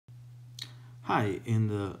Hi, in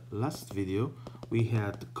the last video we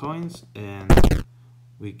had the coins and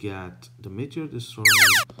we got the meteor destroying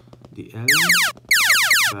the alien,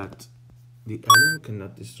 but the alien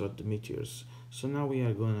cannot destroy the meteors. So now we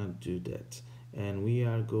are gonna do that, and we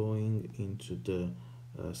are going into the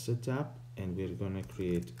setup, and we're gonna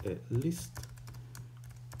create a list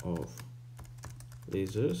of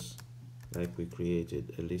lasers like we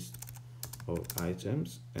created a list of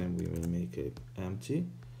items, and we will make it empty.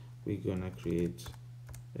 We're gonna create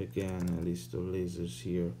again a list of lasers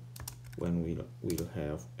here when we'll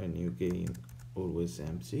have a new game, always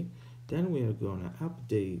empty. Then we are gonna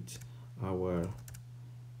update our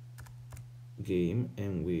game,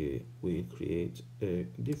 and we will create a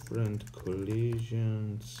different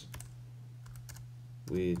collisions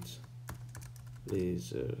with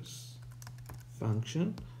lasers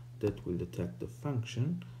function that will detect the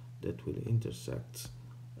function that will intersect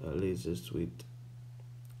lasers with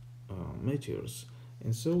meteors.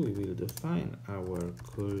 And so we will define our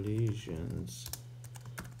collisions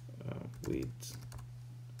with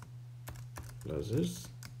lasers,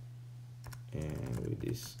 and with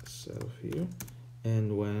this self here,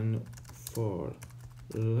 and when for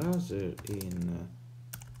laser in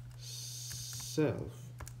self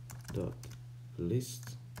dot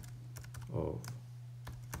list of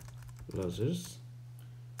lasers,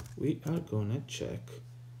 we are gonna check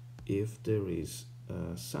if there is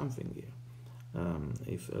something here.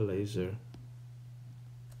 If a laser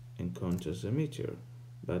encounters a meteor.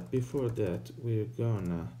 But before that, we're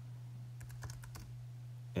gonna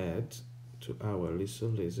add to our list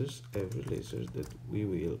of lasers every laser that we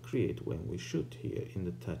will create when we shoot here in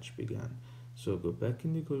the touch began. So go back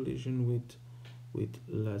in the collision with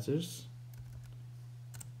lasers,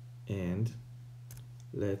 and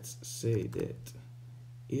let's say that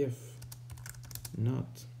if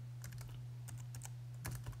not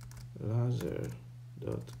laser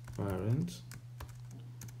dot parent,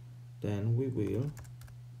 then we will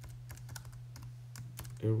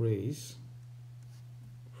erase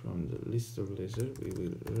from the list of laser, we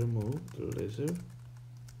will remove the laser,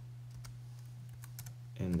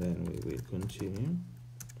 and then we will continue.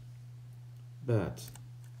 But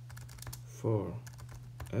for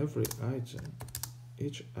every item,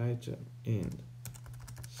 each item in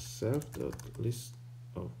self dot list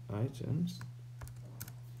of items,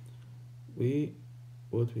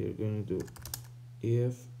 what we are going to do,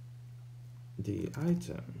 if the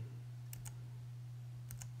item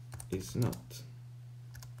is not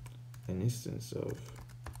an instance of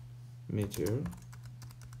meteor,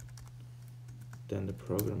 then the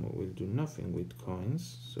program will do nothing with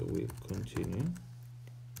coins, so we'll continue.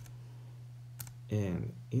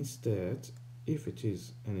 And instead, if it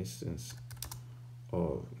is an instance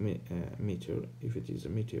of meteor, if it is a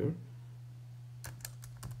meteor,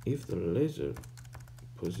 if the laser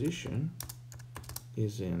position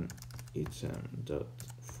is in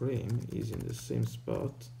item.frame, is in the same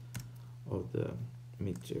spot of the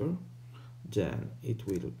meteor, then it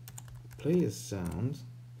will play a sound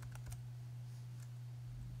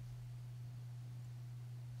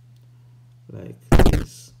like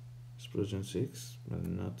this, explosion 6, but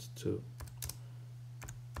not too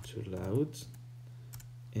loud,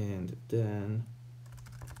 and then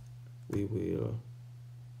we will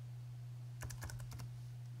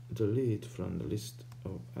delete from the list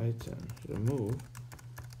of item, remove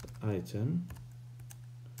the item,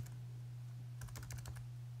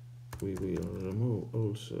 we will remove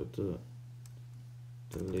also the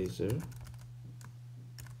laser,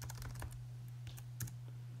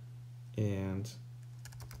 and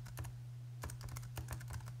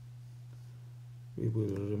we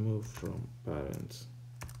will remove from parent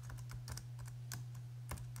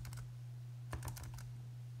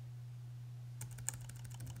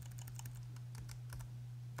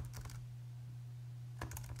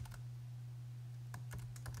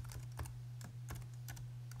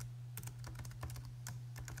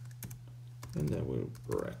and then we'll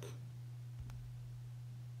break.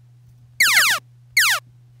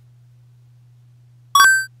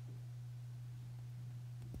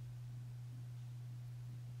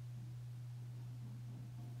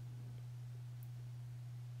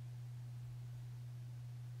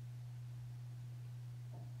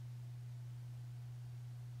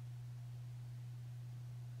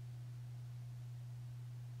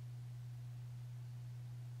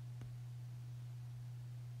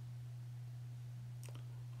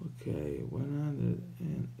 Okay,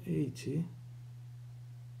 180.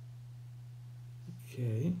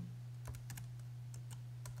 Okay,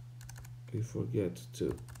 we forget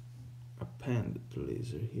to append the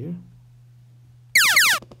laser here.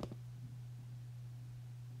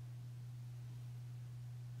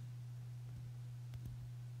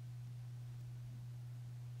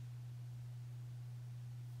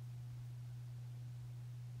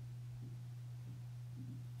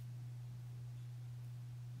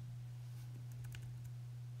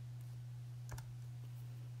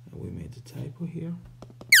 made a typo here.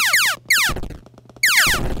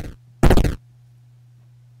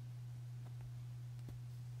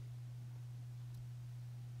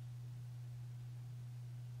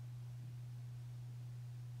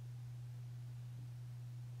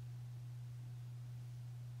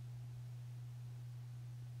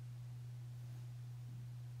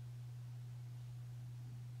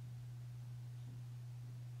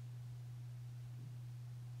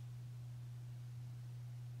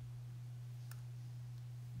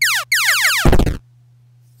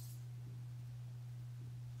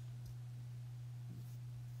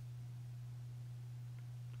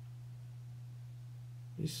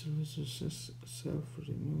 This resources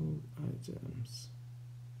self-remove items.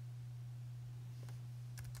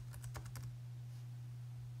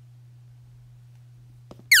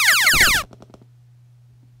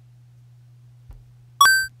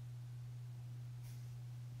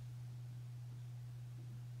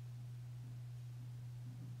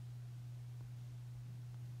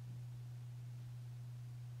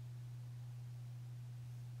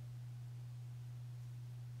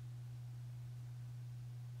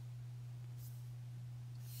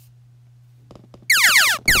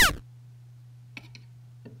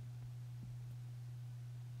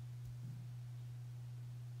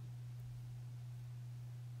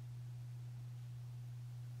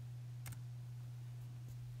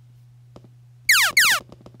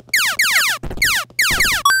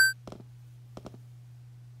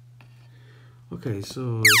 Okay, so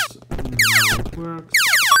now it works,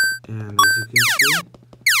 and as you can see,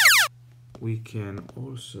 we can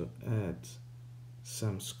also add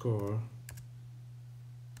some score.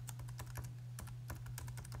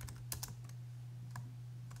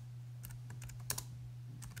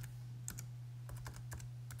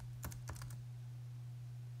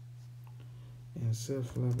 And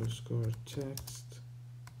self-level score text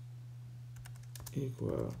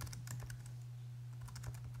equal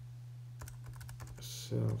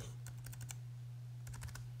self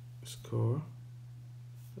score.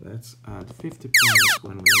 Let's add 50 points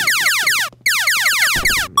when we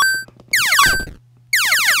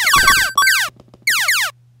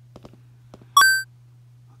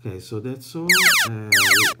Okay, so that's all. We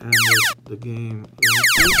ended the game like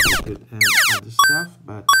this. We could add other stuff,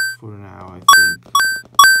 but for now I think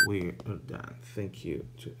we are done. Thank you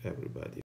to everybody.